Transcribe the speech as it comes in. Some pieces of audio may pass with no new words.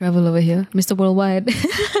Travel over here, Mr. Worldwide.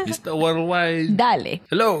 Mr. Worldwide. Dale.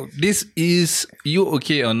 Hello, this is You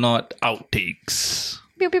Okay or Not Outtakes.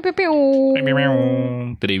 Pew, pew, pew, pew.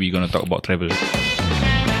 Today we're going to talk about travel.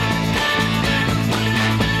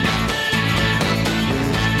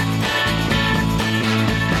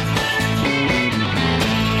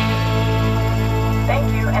 Thank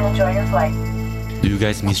you and enjoy your flight. Do you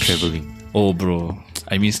guys miss traveling? Oh, bro.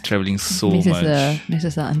 I miss traveling so This much. This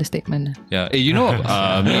is an understatement. Yeah. Hey, you know,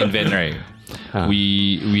 me and Van, right?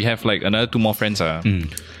 We have like another two more friends.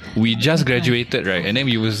 We just graduated, right? And then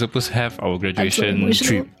we were supposed to have our graduation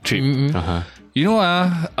emotional. trip. Uh-huh. You know,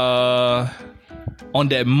 on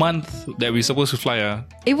that month that we're supposed to fly,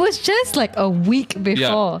 It was just like a week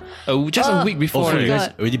before. just a week before. Also, you right?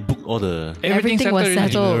 guys already booked all the... Everything was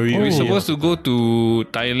settled. Itinerary. We're Oh. supposed to go to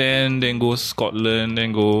Thailand, then go Scotland,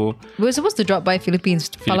 then go We were supposed to drop by Philippines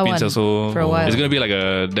Philippines Palawan also. for a while. It's gonna be like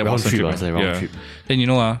a Round trip, right? it's like round trip. Then you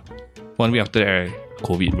know, 1 week after that,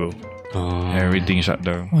 COVID, bro. Everything shut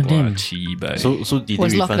down. Oh, damn. Wah, So did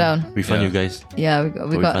Was they lockdown. refund Yeah. you guys? Yeah, we got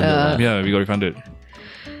refunded, yeah, we got refunded.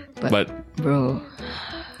 But bro,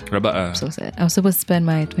 rabak so sad. I was supposed to spend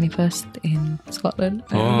my 21st in Scotland.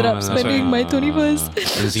 I ended up that's spending my 21st In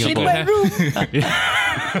in Singapore. my room.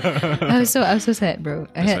 I was so sad, bro.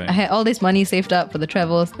 I had all this money saved up for the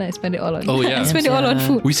travels, then I spent it all on. Oh, yeah. I spent it all on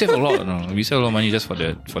food. we saved a lot. No, we saved a lot of money just for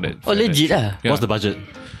that. Oh, legit ah. Yeah. What's the budget?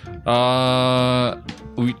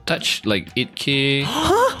 We touched like 8K.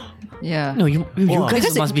 Yeah. No, you guys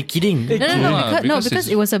Because must be kidding. No, because because it's-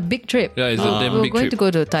 it was a big trip. Yeah, it's a damn we were big going trip. to go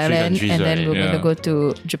to Thailand, countries, and then right? we were going to Yeah. go to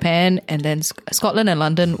Japan, and then Scotland and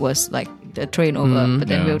London was like the train over. But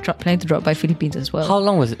then we Yeah. were planning to drop by Philippines as well. How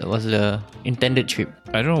long was the intended trip?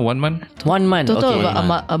 I don't know, 1 month. 1 month. Total okay.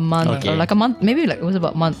 about a month, Okay. or like a month, maybe like it was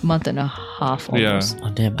about month and a half Yeah. almost. Oh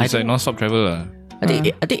damn. It's like non-stop travel. I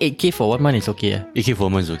think 8K for 1 month is okay. 8K for a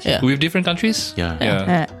month is okay. Yeah. With different countries? Yeah.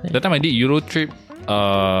 Yeah. That time I did Euro trip,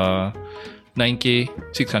 9K,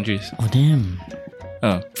 6 countries. Oh damn.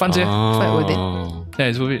 Fun, yeah. Quite worth it. Yeah,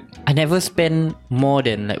 it's worth it. I never spend more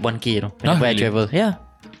than like 1K, you know, whenever I really? travel. Yeah.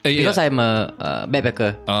 Because yeah. I'm a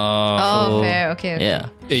backpacker. Oh, So, fair. Okay. Yeah.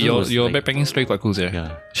 Hey, So your it's your like- backpacking story quite cool, yeah. Yeah.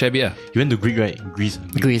 Share a bit, You went to Greece, right? Greece.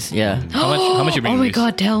 Greece, yeah. How much you bring Oh my Greece?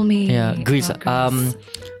 god, tell me. Yeah, Greece. About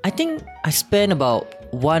I think I spent about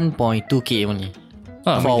 1.2K only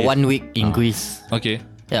for 1 week in Greece. Okay.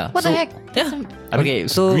 Yeah. What the heck? Yeah. I mean, Okay,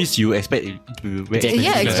 so Greece, you expect it to be very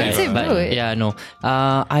Yeah, expensive. expensive, but bro. yeah, no.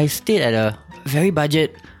 I stayed at a very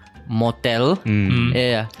budget motel.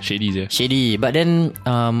 Yeah, Shady, yeah. shady. But then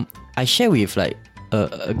I share with like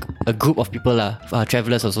a group of people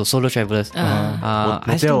travelers also, solo travelers. I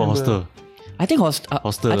Hotel still or remember- hostel? I think hostel.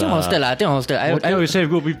 Hostel I think lah. hostel. I think hostel. Hotel, you share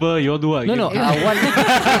with group of people, you all do what? No, one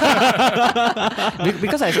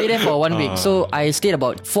because I stayed there for 1 week, so I stayed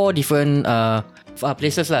about 4 different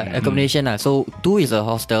places accommodation So 2 is a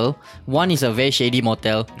hostel, 1 is a very shady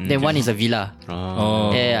motel, then 1 is a villa.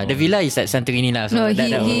 Oh. Yeah, the villa is at Santorini So No,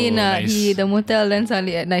 that- nice. the motel, then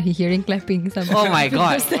suddenly at night he hearing clapping. Oh my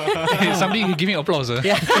god. Somebody giving applause.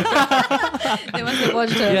 Yeah. They must have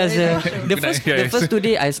watched the Yes, the Nice. first 2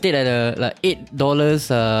 days I stayed at a like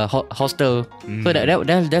 $8 hostel, so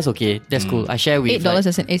that's okay. That's cool. I share with $8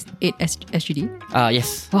 as in 8 SGD.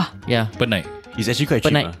 yes. Wow. Yeah. Per night. It's actually quite Per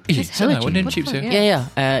cheap. night. Eh, hella sana, one cheap. damn cheap, What the yeah.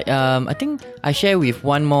 fuck, Yeah. I think I share with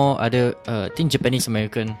one more other I think Japanese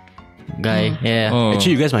American guy. Yeah. Oh.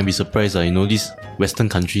 Actually, you guys might be surprised. You know, these Western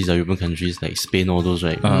countries, European countries like Spain, all those,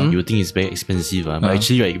 right? You would think it's very expensive. But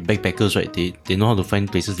actually, like backpackers, right? They know how to find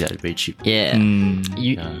places that are very cheap. Yeah.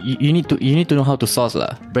 You need to know how to source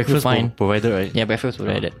lah. Breakfast Fine. provided, right? Yeah, breakfast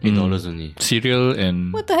provided. $8 only. Cereal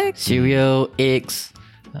and What the heck? Cereal, eggs,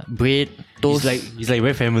 bread, toast. It's like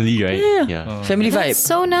very family, right? Yeah. Family vibe. That's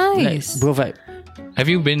so Like, nice. bro vibe. have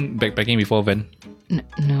you been backpacking before, Van?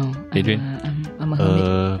 No. Adrian? I'm a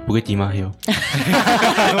hermit. Bukit Timah here.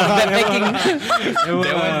 Backpacking.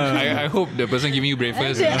 That one, I hope the person giving you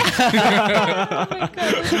breakfast.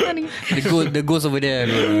 the ghost over there.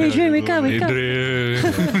 Adrian, wake up. Adrian.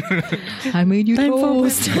 I made you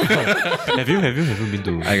toast. have you been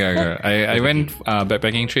to? I went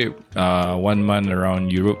backpacking trip 1 month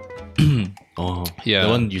around Europe. Oh, Yeah. The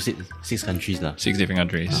one you said 6 countries lah. 6 different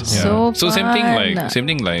countries. So So same fun.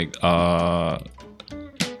 thing like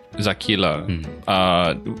Zaki lah.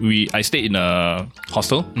 I stayed in a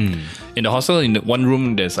hostel. In the hostel, in the one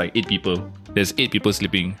room, there's like 8 people. There's 8 people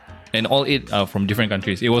sleeping, and all 8 are from different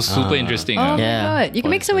countries. It was super interesting. Oh Yeah. my god, you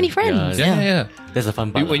can make so many friends. Yeah. That's the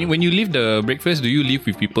fun part. When you leave the breakfast, do you leave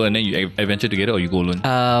with people and then you adventure together, or you go alone?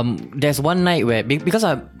 There's one night where because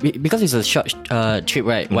it's a short trip,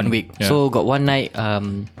 right? 1 week. Yeah. So got one night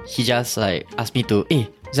he just like asked me to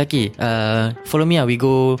Zaki, follow me. We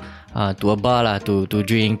go to a bar lah, to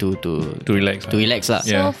drink, to relax. To relax lah.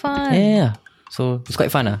 Yeah. So fun. Yeah. So it's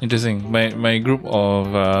quite fun lah. Interesting. My group of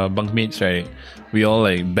bunkmates, right? We all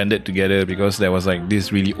like banded together because there was like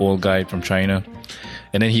this really old guy from China,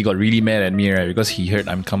 and then he got really mad at me, right? Because he heard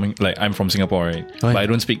I'm from Singapore, right? Why? But I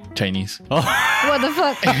don't speak Chinese. What the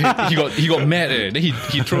fuck? he got mad. Then he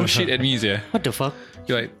throw shit at me, yeah. What the fuck?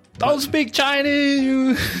 He like, don't speak Chinese,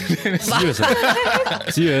 you. Serious?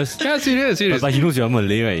 Serious? Yeah, serious. But he knows you're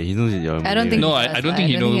Malay, right? He knows you're Malay. I don't think. No, I don't think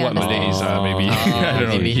he knows what Malay is. Maybe I don't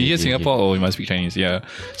know. maybe. He hears Singapore, or he must speak Chinese. Yeah.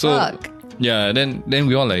 So Fuck. yeah, then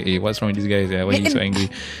we all like, hey, what's wrong with these guys? Yeah, why are you so angry?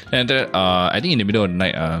 And then I think in the middle of the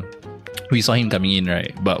night, we saw him coming in,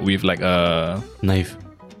 right? But with like a Knife.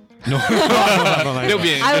 no. That'll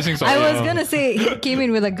be an interesting story. I was gonna say he came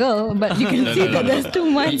in with a girl, but you can see that there's too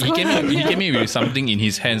much. He came in with something in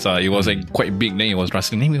his hands. It was like quite big. Then it was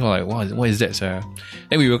rustling. Then we were like, what is that, sir?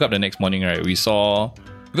 Then we woke up the next morning, right? We saw,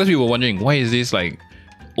 because we were wondering, why is this like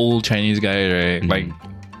old Chinese guy, right? Like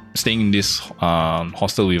staying in this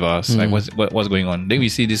hostel with us. Like what's going on? Then we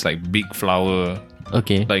see this like big flower,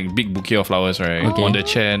 Okay. like big bouquet of flowers, right? Okay. On the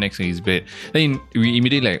chair next to his bed. Then we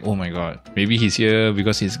immediately like, oh my god, maybe he's here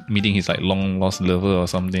because he's meeting his like long lost lover or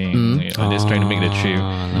something. Yeah, just trying to make the trip.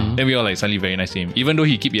 Then we all like suddenly very nice to him, even though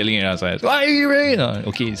he keep yelling at us like, why are you rain?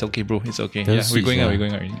 Okay, it's okay, bro, it's okay. That's Yeah, we're sweet, going out, yeah. we're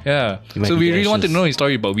going out. Yeah. might So be we the really wanted to ashes. know his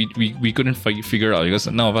story, but we couldn't figure out because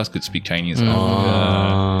none of us could speak Chinese.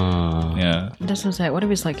 Yeah. That's just like, what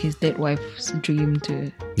if it's like his dead wife's dream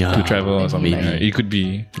to? Yeah. To travel or something. maybe. Right? It could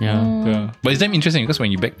be. Yeah. Yeah. But it's damn interesting because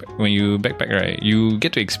when you backpack, right, you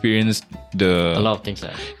get to experience A lot of things.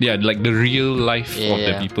 yeah, like the real life of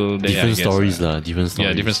the Yeah. people there. Different I guess, stories lah. Different stories.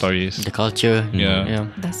 Yeah, different stories. The culture. Yeah. Yeah.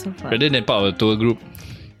 That's so fun. Rather than part of a tour group,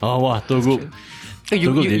 Oh wow, tour group. Oh,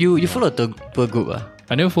 Tour group you follow a tour group ah?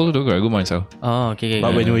 I never follow tour group. I go myself. Oh, okay.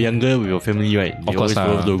 But when you were younger with your family, right? Of You course always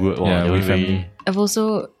follow lah. tour group. Wow, Yeah, they were with very. family. I've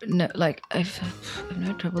also I've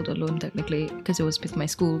never traveled alone technically because it was with my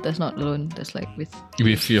school. That's not alone. That's like with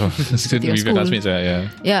With your with your school. classmates, yeah.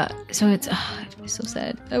 yeah. So it's so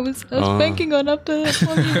sad. I was banking on after that.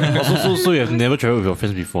 So you have never traveled with your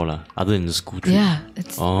friends before lah, other than the school trip. Yeah,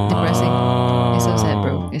 it's depressing. It's so sad,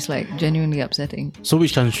 bro. It's like genuinely upsetting. So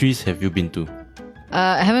which countries have you been to?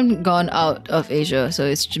 I haven't gone out of Asia, so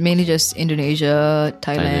it's mainly just Indonesia,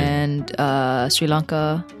 Thailand, Sri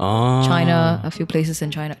Lanka, China, a few places in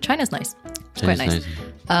China. China's nice. It's quite China's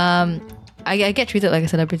nice. I get treated like a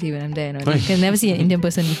celebrity when I'm there. You can never see an Indian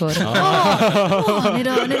person before.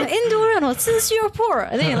 Indo, since you're poor.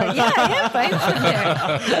 And then you're like, yeah, I am fine.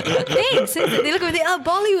 Thanks. They look at me,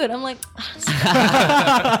 Bollywood. I'm like,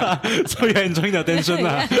 So you're enjoying the attention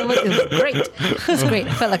lah. it was great. It was great.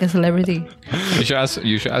 I felt like a celebrity. You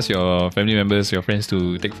should ask your family members, your friends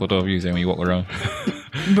to take photo of you when you walk around.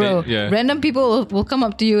 Bro, Yeah. random people will come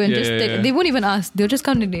up to you and Yeah, just yeah, take. yeah. They won't even ask. They'll just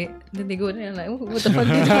come to then they go and they're like, what the fuck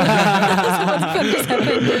did you what the fuck just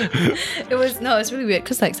happened? It's really weird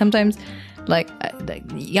because like sometimes like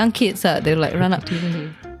young kids they'll like run up to you and they,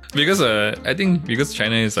 Because I think because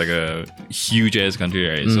China is like a huge ass country,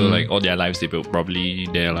 right? So like all their lives they were probably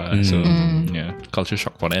there lah. So yeah, culture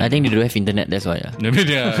shock for them. I think they don't have internet. That's why. maybe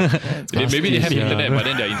they have internet, but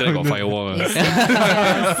then their internet got firewall.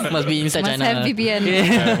 Must be inside must China. have VPN.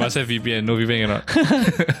 Yeah, must have VPN. No VPN cannot.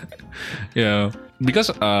 Yeah,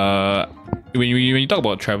 because when you talk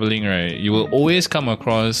about traveling, right, you will always come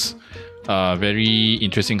across very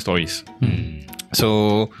interesting stories.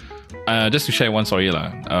 So just to share one story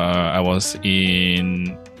lah. I was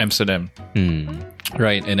in Amsterdam,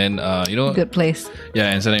 right, and then Good place.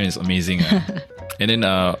 yeah, Amsterdam is amazing. And then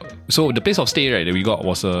so the place of stay, right, that we got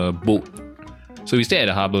was a boat. So we stayed at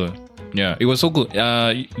the harbour. Yeah, it was so good.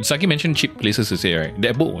 Saki mentioned cheap places to stay, right?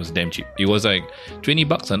 That boat was damn cheap. It was like $20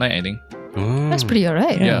 a night, I think. That's pretty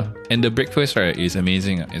alright. Yeah. And the breakfast, right, is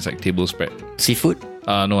amazing. It's like table spread. Seafood.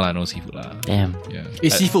 No seafood lah. Damn. Yeah.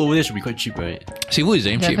 Seafood over there should be quite cheap, right? Seafood is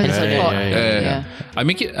damn Yeah, cheap. 'cause it's a Yeah, lot. yeah, Yeah. I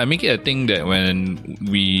make it a thing that when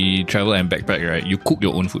we travel and backpack, right, you cook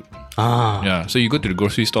your own food. Yeah. So you go to the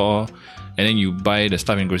grocery store and then you buy the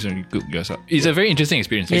stuff in grocery store and you cook yourself. It's a very interesting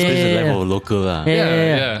experience. It's Yeah. the level of local lah.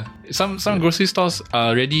 Yeah. Some grocery stores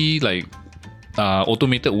are already like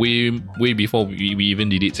automated way before we even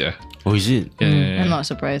did it. Yeah. Oh, is it? I'm not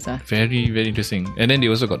surprised. Very, very interesting. And then they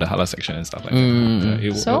also got the halal section and stuff like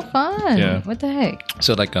that. So fun. Yeah. What the heck?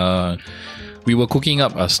 So like we were cooking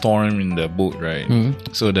up a storm in the boat, right?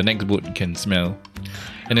 So the next boat can smell.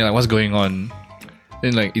 And they're like, what's going on?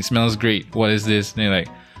 Then like, it smells great. What is this? And they're like,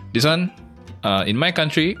 this one, in my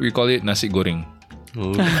country, we call it nasi goreng.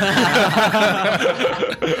 Oh.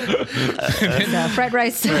 Fried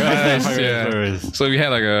rice. Yeah. So we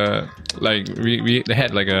had we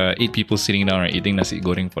had 8 people sitting down and eating nasi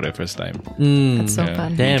goreng for the first time. That's so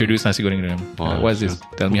fun. We Damn. introduced nasi goreng to them. Wow, What is this?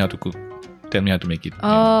 Tell me how to cook. Tell me how to make it.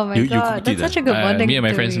 Oh my You god, cooked it, that's such a good bonding. me and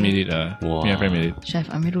my friends activity. made it. Wow. Me and my friend made it. Chef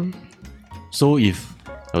Amirul. So if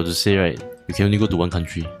I were to say, right, you can only go to one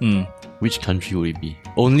country, Mm. which country would it be?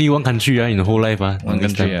 Only one country in the whole life. One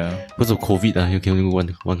next country, time. Because of COVID, you can only go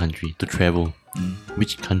one country to travel.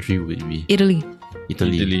 Which country would it be? Italy.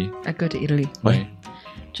 Italy. I go to Italy. Why?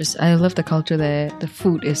 I love the culture there. The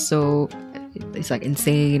food is so, it's like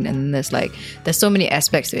insane, and there's so many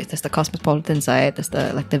aspects to it. There's the cosmopolitan side. There's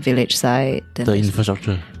the village side. Then The there's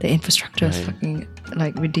infrastructure. the infrastructure is Right. fucking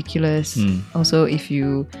ridiculous. Also, if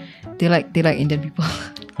they like Indian people.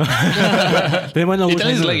 Then why not go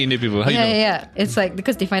Italians China? like Indian people. How you know? yeah. It's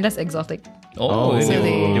because they find us exotic. Oh, Oh, So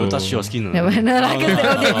they will touch your skin. No,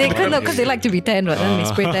 because they like to be tan, but then they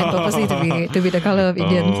spray tan purposely to be the color of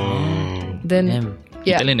Indians. Then Damn.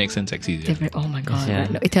 yeah, Italian accent sexy. they're very- oh my god, Yeah.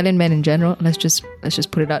 no, Italian men in general. Let's just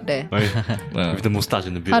put it out there. Wow. With the mustache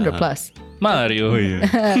and the beard. 100 plus. Mario.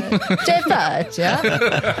 Ce faccia.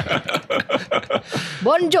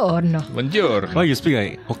 Buongiorno. Bonjour. Why you speak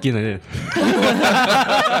like Hokkien like that?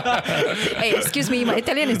 Hey, excuse me, my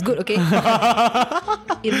Italian is good, okay?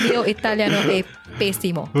 Il mio italiano è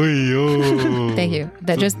pessimo. Thank you.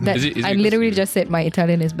 Is it I because literally just said my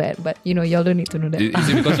Italian is bad, but y'all don't need to know that. Is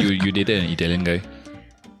it because you dated an Italian guy?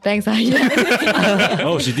 Thanks, Arya.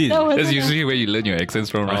 Oh, she did. That was That's like- usually where you learn your accents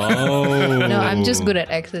from, right? Oh. No, I'm just good at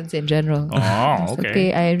accents in general. Oh, It's okay.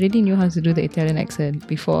 I already knew how to do the Italian accent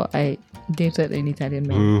before I dated an Italian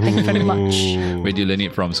man. Thank you very much. Where do you learn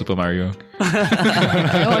it from? Super Mario.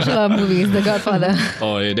 I watch a lot of movies. The Godfather.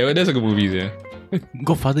 Oh, yeah, there's a good movies, yeah.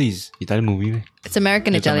 Godfather is Italian movie, meh? It's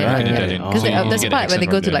American It's Italian. American right? Italian. Because So you there's a get an part where they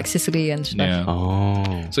accent go from to there. Sicily and stuff. Yeah. Oh.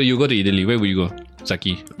 So you go to Italy. Where would you go,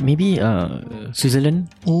 Zaki? Maybe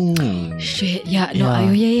Switzerland Oh. Shit. Yeah.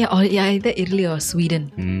 No. Yeah. Either Italy or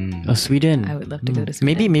Sweden. or Sweden. I would love to go to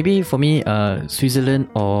Sweden. Maybe for me,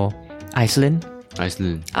 Switzerland or Iceland.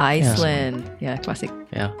 Iceland. Iceland. Yeah, classic.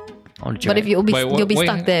 Yeah. I want to But try. if you'll be Why-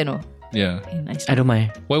 stuck there, no. Yeah. In Iceland. I don't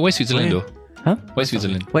mind. Why Switzerland Why? though? Huh? Why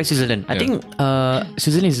Switzerland? Why Switzerland? I Yeah. think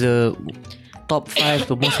Switzerland is the top 5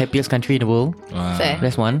 the most happiest country in the world. Fair.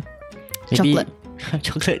 That's one. Chocolate.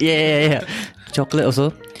 Chocolate. Yeah. Chocolate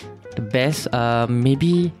also. The best.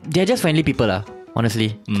 Maybe they're just friendly people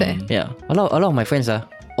honestly. Fair. Yeah. A lot of my friends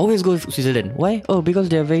always go to Switzerland. Why? Oh, because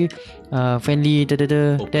they're very friendly.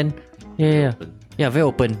 Then yeah, very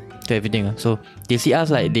open to everything. So they see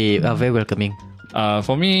us like they are very welcoming.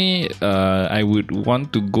 For me, I would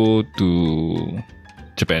want to go to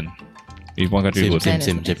Japan. If one country to go to.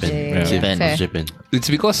 Same. Japan. Yeah, Same. Japan. Fair. Japan. It's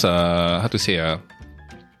because how to say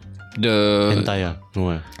the Hentai.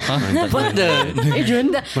 No. What the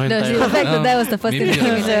Adrian? No, see, the fact that was the first thing that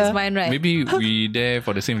came into his mind, right? Maybe we there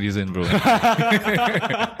for the same reason, bro.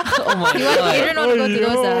 Oh my Adrian want to go to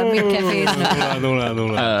those mid cafes. No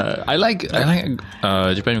lah. I like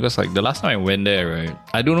Japan because like the last time I went there, right?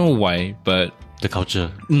 I don't know why, but The culture.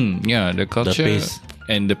 yeah, the culture pace.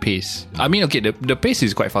 and the pace. I mean, okay, the pace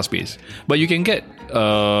is quite fast paced, but you can get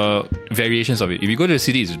variations of it. If you go to the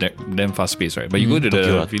city, it's damn fast paced, right? But you go to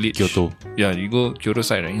Tokyo, the village, Kyoto. yeah, you go Kyoto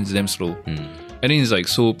side, right? It's damn slow, and then it's like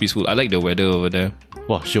so peaceful. I like the weather over there.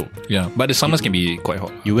 Wow, sure. Yeah, but the summers can be quite hot.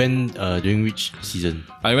 You went during which season?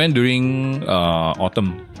 I went during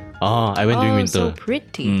autumn. I went during winter. So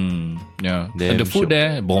pretty. Yeah, Damn and the food shiok.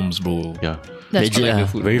 there bombs, bro. Yeah. That's Legit true. I like the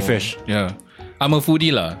food Very more. fresh. Yeah, I'm a foodie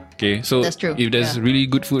lah. Okay, so That's true. if there's Yeah. really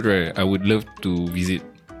good food, right, I would love to visit.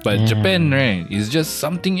 But Japan, right, is just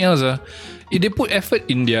something else. If they put effort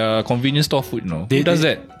in their convenience store food, no, who does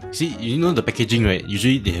that? See, you know the packaging, right?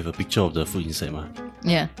 Usually they have a picture of the food inside, ma.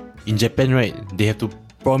 Yeah. In Japan, right, they have to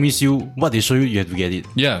promise you what they show you, you have to get it.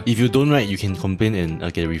 Yeah. If you don't, right, you can complain and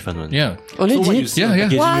get a refund one. Yeah, Oh, So what you legit? see Yeah, on yeah.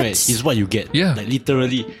 packaging, What? right, is what you get. Yeah. Like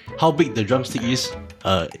literally, how big the drumstick is.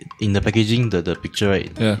 In the packaging, the picture, right?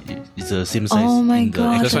 Yeah. It's the same size. Oh my in the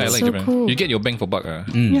God. that's why I That's like so Japan. cool. You get your bang for buck.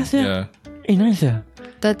 Yes, Yeah. Nice.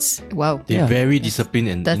 That's wow. They're Yeah. very disciplined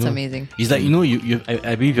and That's you know, amazing. It's like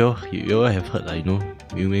I believe you all have heard you know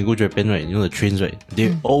you may go Japan, right? You know the trains, right?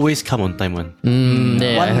 They always come on time one.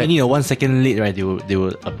 Yeah, I 1 heard. minute or 1 second late, right? They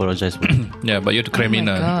will apologize. For it. Yeah, but you have to Oh cram my in.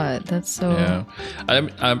 god, that's so. Yeah,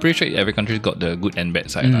 I'm pretty sure every country's got the good and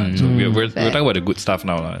bad side. So we're talking about the good stuff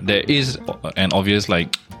now. There is an obvious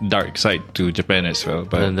like dark side to Japan as well.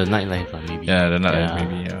 But And the nightlife, maybe. yeah, the night Yeah.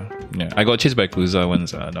 maybe. Yeah. I got chased by Cruiser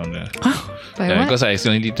once down there. By Yeah, what? because I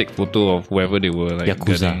accidentally take photo of whoever they were like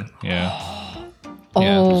Yakuza. getting. Yeah.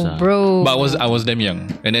 Oh, bro. But I was damn young,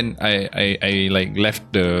 and then I like left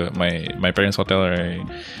my parents' hotel, right,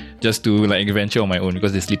 just to like venture on my own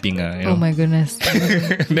because they're sleeping. You know? Oh my goodness.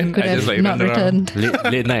 Then Could I just have like not run around.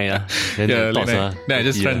 returned. Late night. Then Yeah, the late thoughts, night. Then I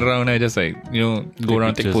just ran around. I just like go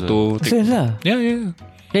around, take pictures, photo. Serious lah. Yeah.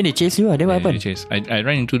 Then they chase you. Then what Yeah, happened? chase. I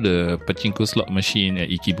ran into the pachinko slot machine at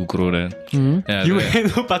Ikebukuro then. Yeah, You there-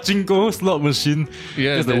 went to pachinko slot machine.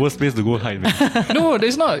 Yeah, That's the that- worst place to go hide, man. No,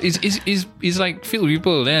 there's not. It's like filled with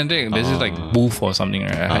people. Then there's this like booth or something,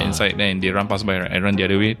 right? I hide inside. Then they run past by. Right? I run the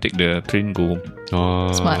other way, take the train, go home.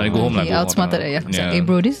 Oh. Smart. I go home lah, He go home outsmarted lah. at Yakuza. Yeah. Hey,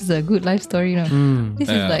 bro, this is a good life story, you know. This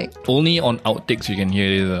is Yeah. like, Only on outtakes you can hear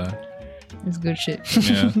this. it's good shit.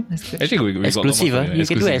 Yeah. That's good. Actually, we got Exclusive, a lot more You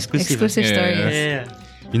can do exclusive. exclusive. Exclusive Yeah, stories. yeah.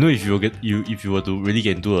 You know, if you were to really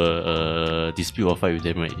get into a dispute or fight with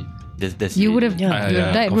them, right? That's You it. would have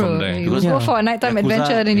died, bro. confirm die. You would go for a nighttime Yakuza-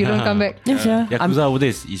 adventure, then you don't come back. Yes, yeah. Yakuza over there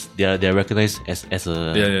is they're recognized as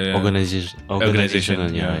a Yeah. organization.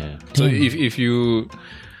 Yeah. So if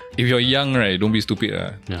you're young, right, don't be stupid.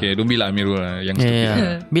 Okay, don't be like Amirul, young stupid.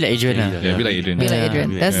 Yeah. Be like Adrian lah. Yeah, be like Adrian. Be like Yeah. Adrian.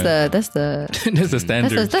 That's the That's the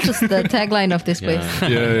standard. that's the tagline of this place.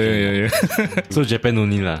 Yeah. So Japan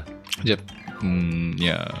only lah. Yep.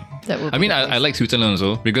 Yeah. That would I be mean, the I like Switzerland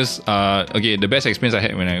also because the best experience I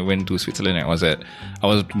had when I went to Switzerland, right, was that I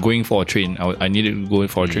was going for a train. I needed to go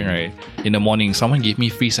for a train, right? In the morning, someone gave me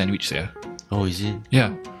free sandwich there. Oh, is it?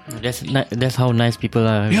 Yeah. That's how nice people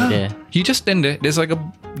are over there. You just stand there. There's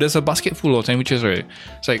a basket full of sandwiches, right?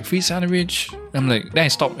 It's like free sandwich. I'm like, then I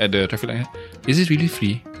stop at the traffic light. Is this really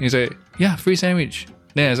free? He's like, yeah, free sandwich.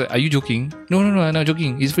 Then I was like, are you joking? No, I'm not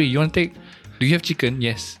joking. It's free. You want to take? Do you have chicken?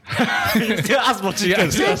 Yes. Still ask for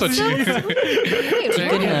chicken. Yeah, that's what chicken.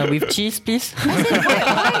 Chicken with cheese, please.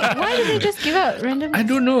 why do they just give out random? I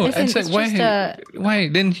don't know. As in, It's like it's why? just, Why?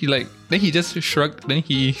 Then he just shrugged. Then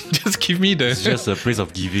he just give me the. It's just a place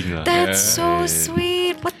of giving lah. That's so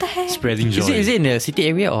sweet. What the heck? Spreading joy. Is it in the city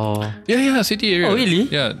area or? Yeah, city area. Oh, really?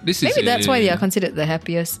 Yeah, this is. Maybe that's why they are considered the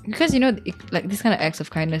happiest, because like this kind of acts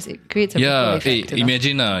of kindness, it creates a Yeah, ripple hey, effect, you know?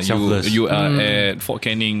 imagine Selfless. you are at Fort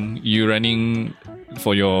Canning, you running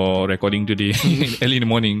for your recording today early in the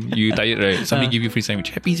morning. You tired, right? Somebody give you free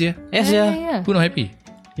sandwich. Happy, yeah? Yes, Yeah, yeah. yeah. Who not happy?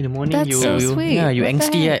 In the morning, That's so sweet. Yeah, you What the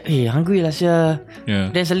angsty, heck? right? Hey, hungry lah, sia.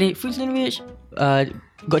 Yeah. Then suddenly, free sandwich.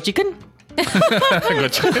 Got chicken?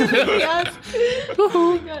 Gotcha. Yes.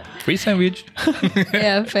 Woohoo. Free sandwich.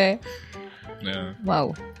 Yeah, fair. Yeah.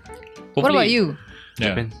 Wow. Hopefully- What about you?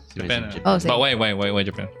 Yeah. Japan. Japan. Japan. Oh, same. But why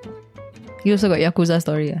Japan? You also got Yakuza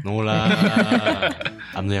story. No lah.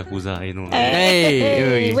 I'm the Yakuza, I know.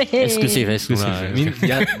 Hey, Wait. exclusive. No lah. I mean,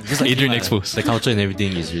 yeah, just like Adrian you lah, exposed. The culture and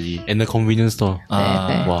everything is really, and the convenience store.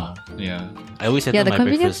 Fair. Wow. Yeah. I always had Yeah, the my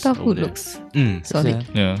convenience breakfast store food over there. looks solid.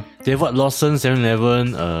 Yeah. They have what? Lawson,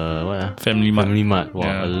 7-Eleven, what? Family Mart. Family Mart. Wow,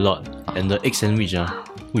 Yeah. a lot. And the egg sandwich,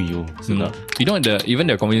 Uyo, sedap. You know, even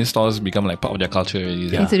their convenience stores become like part of their culture already.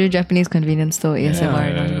 Yeah. Consider Japanese convenience store ASMR.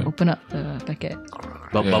 Yeah. Open up the packet.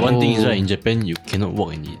 But one thing is, right, in Japan, you cannot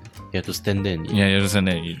walk and eat. You have to stand there and eat. Yeah, you understand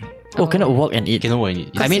that. Oh, cannot walk and You eat. cannot walk and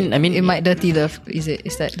eat. I mean, It might dirty the. Is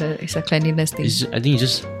a cleanliness thing? I think it's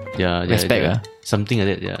just Respect, something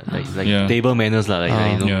like that. Yeah, like Yeah. table manners lah. Like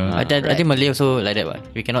you know. Yeah. I think Malay also like that. But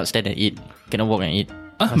we cannot stand and eat. Cannot walk and eat.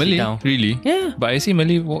 Ah, Must sit Malay? down. Really? Yeah. But I see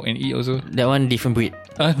Malay walk and eat also. That one different breed.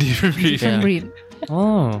 Different breed. Yeah. Breed.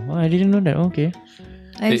 Oh, I didn't know that. Okay.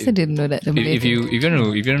 I also didn't know that. The Malay If you don't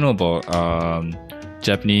know about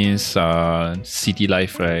Japanese city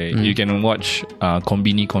life, right? You can watch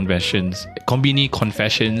Konbini Confessions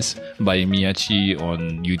by Miyachi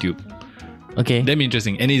on YouTube. Okay. Damn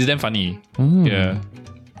interesting, and it's damn funny. Yeah,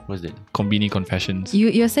 What's that? Konbini Confessions.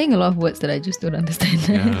 You're saying a lot of words that I just don't understand.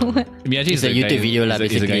 What? Miyachi It's is a YouTube guy, video lah,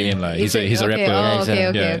 He's a basically. Ghanaian lah. He's a Okay, rapper. oh, he's okay, a-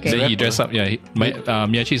 okay, Yeah, okay. then he dress up. Yeah,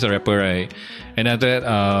 Miyachi is a rapper, right? And after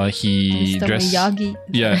that, he Mr. dress. Miyagi.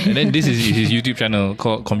 Yeah, and then this is his YouTube channel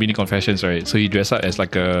called Konbini Confessions, right? So he dress up as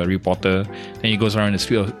like a reporter, and he goes around the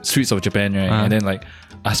streets of Japan, right? And then like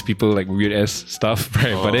ask people like weird ass stuff,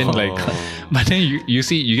 right? But then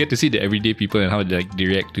you get to see the everyday people and how they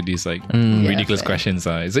react to these like ridiculous fair. questions.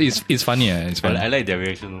 It's funny. It's fun. I like their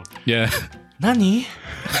reaction. Yeah. Nani?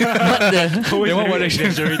 They want what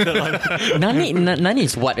actually? Exaggerated one. Nani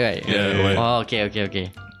is what, right? Yeah, what? Oh, okay.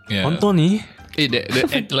 Yeah. Anthony? Hey,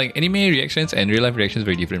 like anime reactions and real life reactions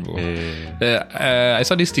very different, bro. I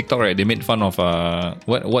saw this TikTok, right? They made fun of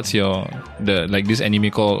what's your this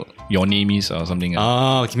anime called Your Name Is or something.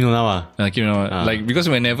 Kimi no Na wa. Like because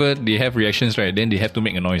whenever they have reactions, right, then they have to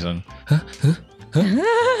make a noise on.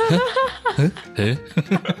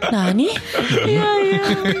 Nani?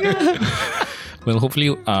 Well, hopefully,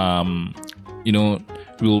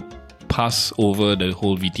 we'll pass over the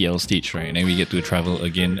whole VTL stage, right? And then we get to travel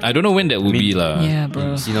again. I don't know when that will be lah. Yeah,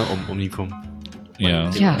 bro. See now Omnicron.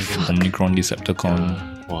 Yeah. Yeah, fuck. Omnicron, Decepticon.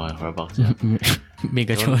 Wow, rabak.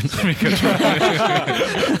 Megatron.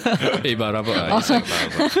 Hey, but rabak, it's like,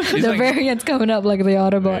 it's The like variants coming up like the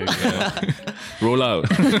Autobot. roll out.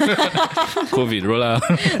 COVID, roll out.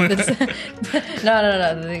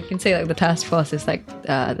 No. You can say like the task force is like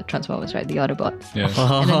the Transformers, right? The Autobots. Yeah.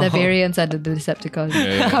 And then the variants are the Decepticons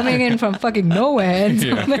coming in from fucking nowhere, and,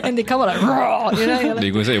 and they come out like raw, you know. You're like,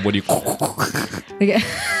 They go inside your body. okay.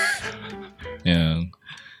 Yeah.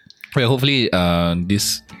 Well, hopefully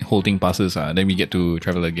this whole thing passes, then we get to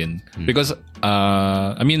travel again. Because,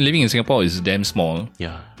 I mean, living in Singapore is damn small.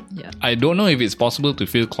 Yeah. I don't know if it's possible to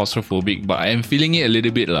feel claustrophobic, but I am feeling it a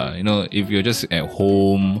little bit lah. You know, if you're just at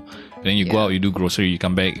home, then you go out, you do grocery, you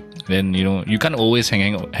come back, then you know you can't always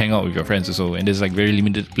hang out with your friends also, and there's like very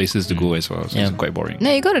limited places to go as well. So it's quite boring.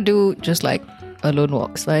 No, you gotta do just like alone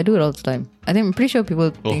walks. Like, I do it all the time. I'm pretty sure people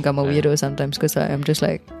think I'm a weirdo sometimes because I'm just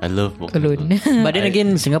like I love walking alone. But then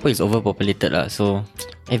again, Singapore is overpopulated lah. So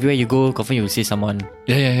everywhere you go, confirm you will see someone.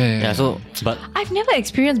 Yeah. So But I've never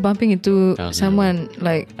experienced bumping into someone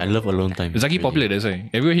like. I love alone time. Zaki popular, that's why.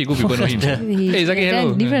 Everywhere he go, people know him. Hey, Zaki,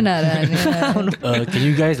 hello. Different Can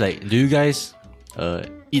you guys do you guys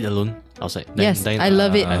eat alone outside? Yes, I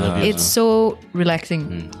love it. I love it. It's so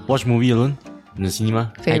relaxing. Watch movie alone in the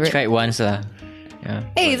cinema. I Favorite. tried once lah. Yeah.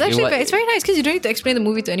 Hey, it's actually it's very nice because you don't need to explain the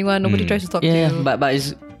movie to anyone. Nobody tries to talk to Yeah, you. but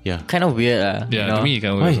it's Yeah. kind of weird lah. Yeah, you know? to me, it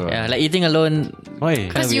can Why? work. Yeah, like eating alone. Why?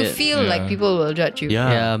 Because you weird. feel like people will judge you.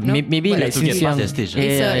 Yeah. Yeah, maybe But like to get since past young. that stage,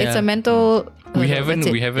 It's a mental. We that's haven't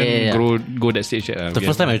it. Yeah. go that stage yet. The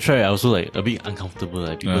first time I tried, I was also like a bit uncomfortable.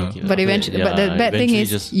 Like people, But eventually, but the bad thing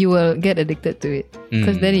is just, you will get addicted to it.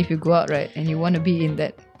 Because then if you go out, right, and you want to be in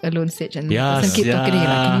that alone stage and the person keep talking to you,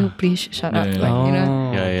 like, can you please shut up? Yeah. Like, you know.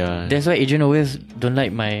 yeah. That's why Adrian always don't like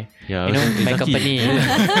my, Yeah, you know, my Zaki. company.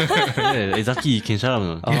 Yeah, exactly. You can shut up.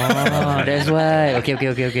 No? Oh, that's why. Okay.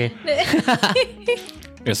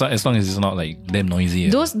 As long as it's not like damn noisy.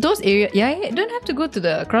 Those areas, you don't have to go to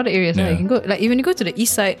the crowded areas. Yeah. You can go, like, even you go to the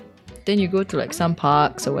east side, then you go to like some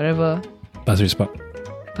parks or whatever. Pasir Ris Park.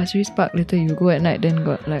 Pasir Ris Park, later you go at night, then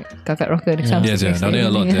got like Kakak Rocker. Some Yes, yeah. next Now day. there are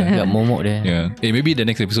a lot there. Got momok there. Yeah. Hey, maybe the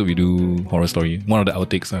next episode we do horror story. One of the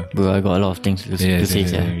outtakes. Bro, I got a lot of things to say.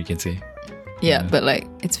 Yeah, we can say. Yeah, but like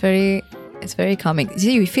it's very calming.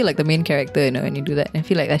 See, you feel like the main character, you know, when you do that. And I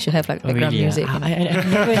feel like I should have like background Really, music. I've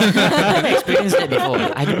never experienced that before.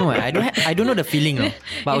 I don't know. I don't know the feeling, no.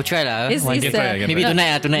 But I'll try lah. It's- One it's, day. uh, Maybe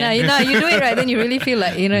tonight. No, you do it right, then you really feel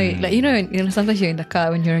like you know sometimes you're in the car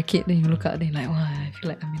when you're a kid, then you look out, then you're like, wow, I feel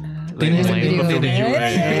like I'm in a music video.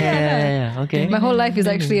 Yeah. Okay. My whole life is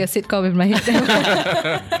actually a sitcom in my head.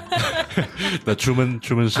 The Truman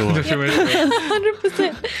Show.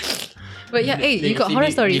 100%. But yeah, hey, you got horror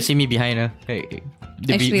You stories. see me behind her. Hey.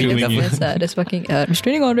 Actually, filming you. that's fucking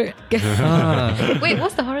restraining order. Ah. Wait,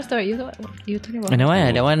 what's the horror story you talking about? And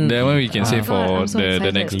that one. That one we can say God, for I'm so the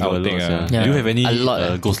excited. next You got a lot, outing. yeah. Yeah. Do you have any A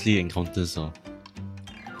lot, ghostly encounters? Or?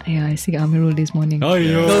 Yeah, I see Amirul this morning. Oh,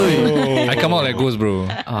 I come out like ghost, bro.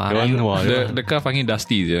 The car fucking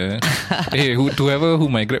dusty, yeah. Hey, whoever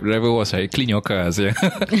my Grab driver was, I clean your cars, yeah.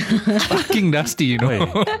 Fucking dusty, you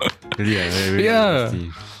know. Really? Very Yeah. nasty.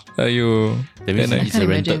 Ayo. That means Then I- it's can't a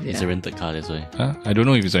rented. imagine, It's a rented car. That's why. Huh? I don't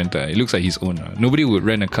know if it's rented. It looks like his own. Nobody would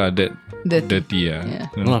rent a car that dirty. Yeah.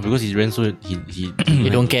 No, because he rent, so he You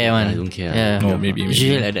don't care, man. I don't care. Yeah. No, maybe.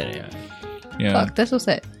 Usually like that. Yeah. Yeah. Fuck, that's so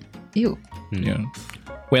sad. Ew. Yeah.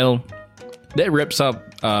 Well, that wraps up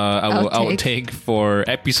our outtake for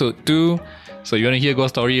episode 2. So you want to hear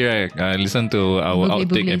ghost story, right? Listen to our Boogly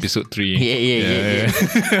outtake Booglies. episode 3. Yeah.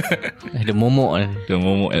 The momok. The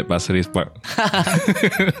Momo at Pasir Ris Park.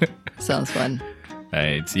 Sounds fun.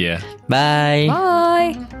 Right, yeah. Bye.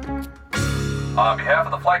 Bye. On behalf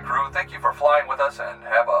of the flight crew, thank you for flying with us and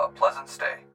have a pleasant stay.